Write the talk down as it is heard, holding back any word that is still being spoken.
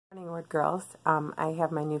Word Girls. I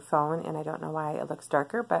have my new phone, and I don't know why it looks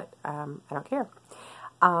darker, but I don't care.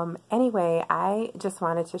 Anyway, I just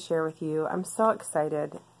wanted to share with you, I'm so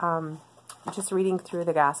excited, just reading through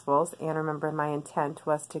the Gospels, and remember my intent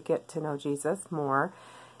was to get to know Jesus more,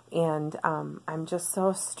 and I'm just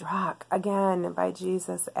so struck, again, by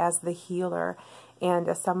Jesus as the healer, and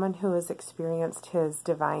as someone who has experienced His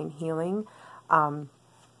divine healing. I'm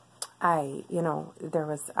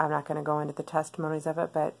not going to go into the testimonies of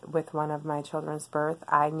it, but with one of my children's birth,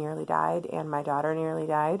 I nearly died, and my daughter nearly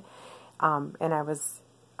died, and I was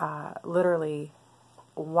literally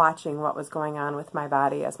watching what was going on with my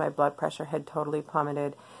body as my blood pressure had totally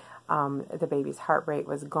plummeted. The baby's heart rate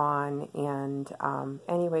was gone, and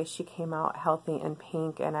anyway, she came out healthy and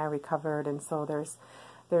pink, and I recovered. And so there's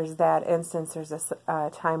that instance. There's this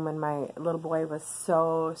time when my little boy was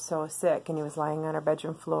so sick, and he was lying on our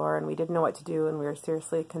bedroom floor, and we didn't know what to do, and we were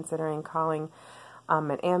seriously considering calling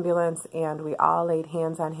an ambulance, and we all laid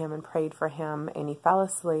hands on him and prayed for him, and he fell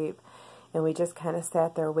asleep. And we just kind of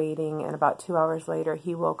sat there waiting, and about 2 hours later,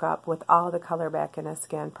 he woke up with all the color back in his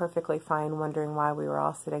skin, perfectly fine, wondering why we were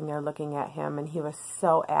all sitting there looking at him, and he was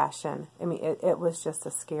so ashen. I mean, it was just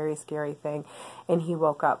a scary, scary thing, and he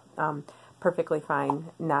woke up perfectly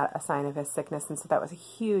fine, not a sign of his sickness, and so that was a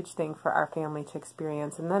huge thing for our family to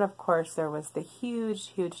experience. And then, of course, there was the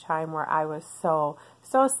huge time where I was so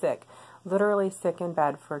sick, literally sick in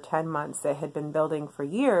bed for 10 months. It had been building for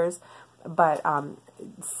years, but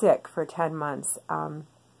sick for 10 months, and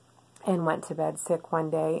went to bed sick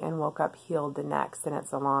one day and woke up healed the next. And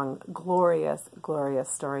it's a long, glorious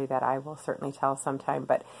story that I will certainly tell sometime.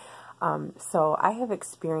 But so I have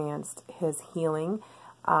experienced His healing.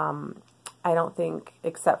 I don't think,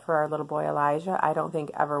 except for our little boy Elijah, I don't think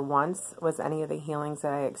ever once was any of the healings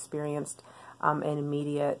that I experienced an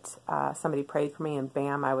immediate, somebody prayed for me and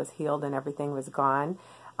bam, I was healed and everything was gone.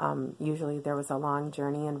 Usually there was a long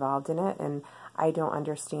journey involved in it, and I don't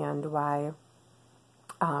understand why,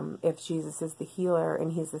 if Jesus is the healer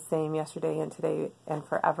and He's the same yesterday and today and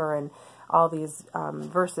forever, and all these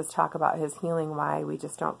verses talk about His healing, why we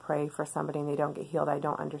just don't pray for somebody and they don't get healed. I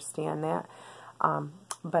don't understand that.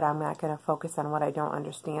 But I'm not going to focus on what I don't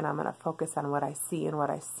understand. I'm going to focus on what I see, and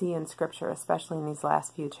what I see in Scripture, especially in these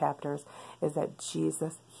last few chapters, is that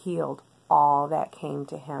Jesus healed all that came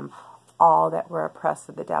to Him, all that were oppressed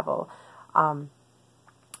of the devil,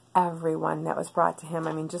 everyone that was brought to Him.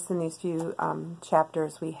 I mean, just in these few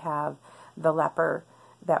chapters, we have the leper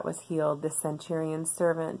that was healed, the centurion's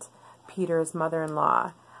servant, Peter's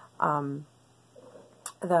mother-in-law, the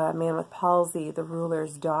man with palsy, the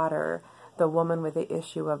ruler's daughter, the woman with the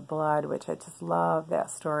issue of blood, which I just love that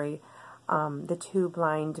story, the two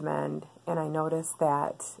blind men. And I noticed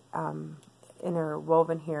that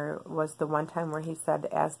interwoven here was the one time where He said,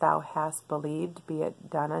 as thou hast believed, be it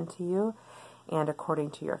done unto you, and according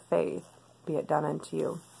to your faith, be it done unto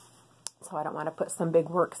you. So I don't want to put some big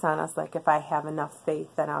works on us, like if I have enough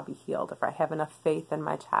faith, then I'll be healed. If I have enough faith, then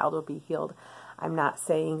my child will be healed. I'm not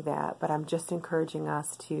saying that, but I'm just encouraging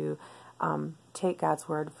us to take God's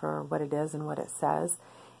word for what it is and what it says.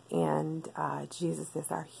 And Jesus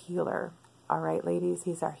is our healer. All right, ladies,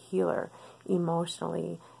 He's our healer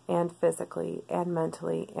emotionally and physically and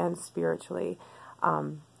mentally and spiritually.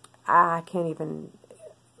 I can't even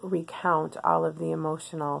recount all of the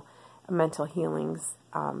emotional, mental healings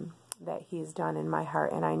that He's done in my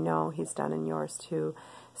heart, and I know He's done in yours too.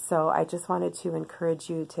 So I just wanted to encourage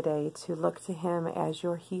you today to look to Him as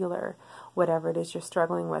your healer, whatever it is you're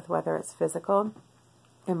struggling with, whether it's physical,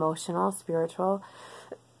 emotional, spiritual,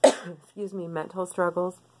 excuse me, mental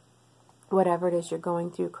struggles, whatever it is you're going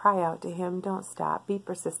through, cry out to Him. Don't stop. Be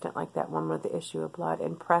persistent like that one with the issue of blood,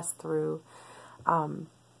 and press through.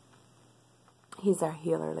 He's our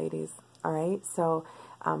healer, ladies. All right? So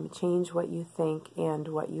change what you think and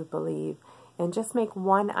what you believe. And just make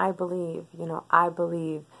one I believe. You know, I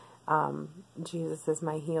believe Jesus is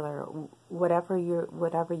my healer. Whatever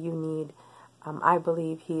you need, I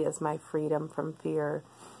believe He is my freedom from fear.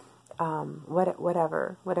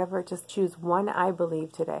 Whatever, just choose one I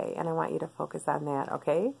believe today, and I want you to focus on that,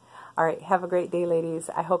 okay? All right, have a great day,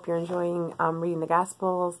 ladies. I hope you're enjoying reading the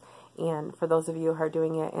Gospels, and for those of you who are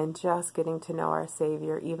doing it and just getting to know our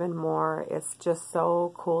Savior even more, it's just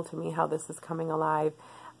so cool to me how this is coming alive.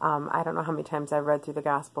 I don't know how many times I've read through the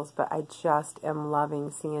Gospels, but I just am loving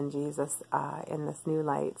seeing Jesus in this new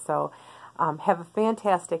light. So have a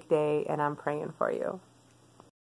fantastic day, and I'm praying for you.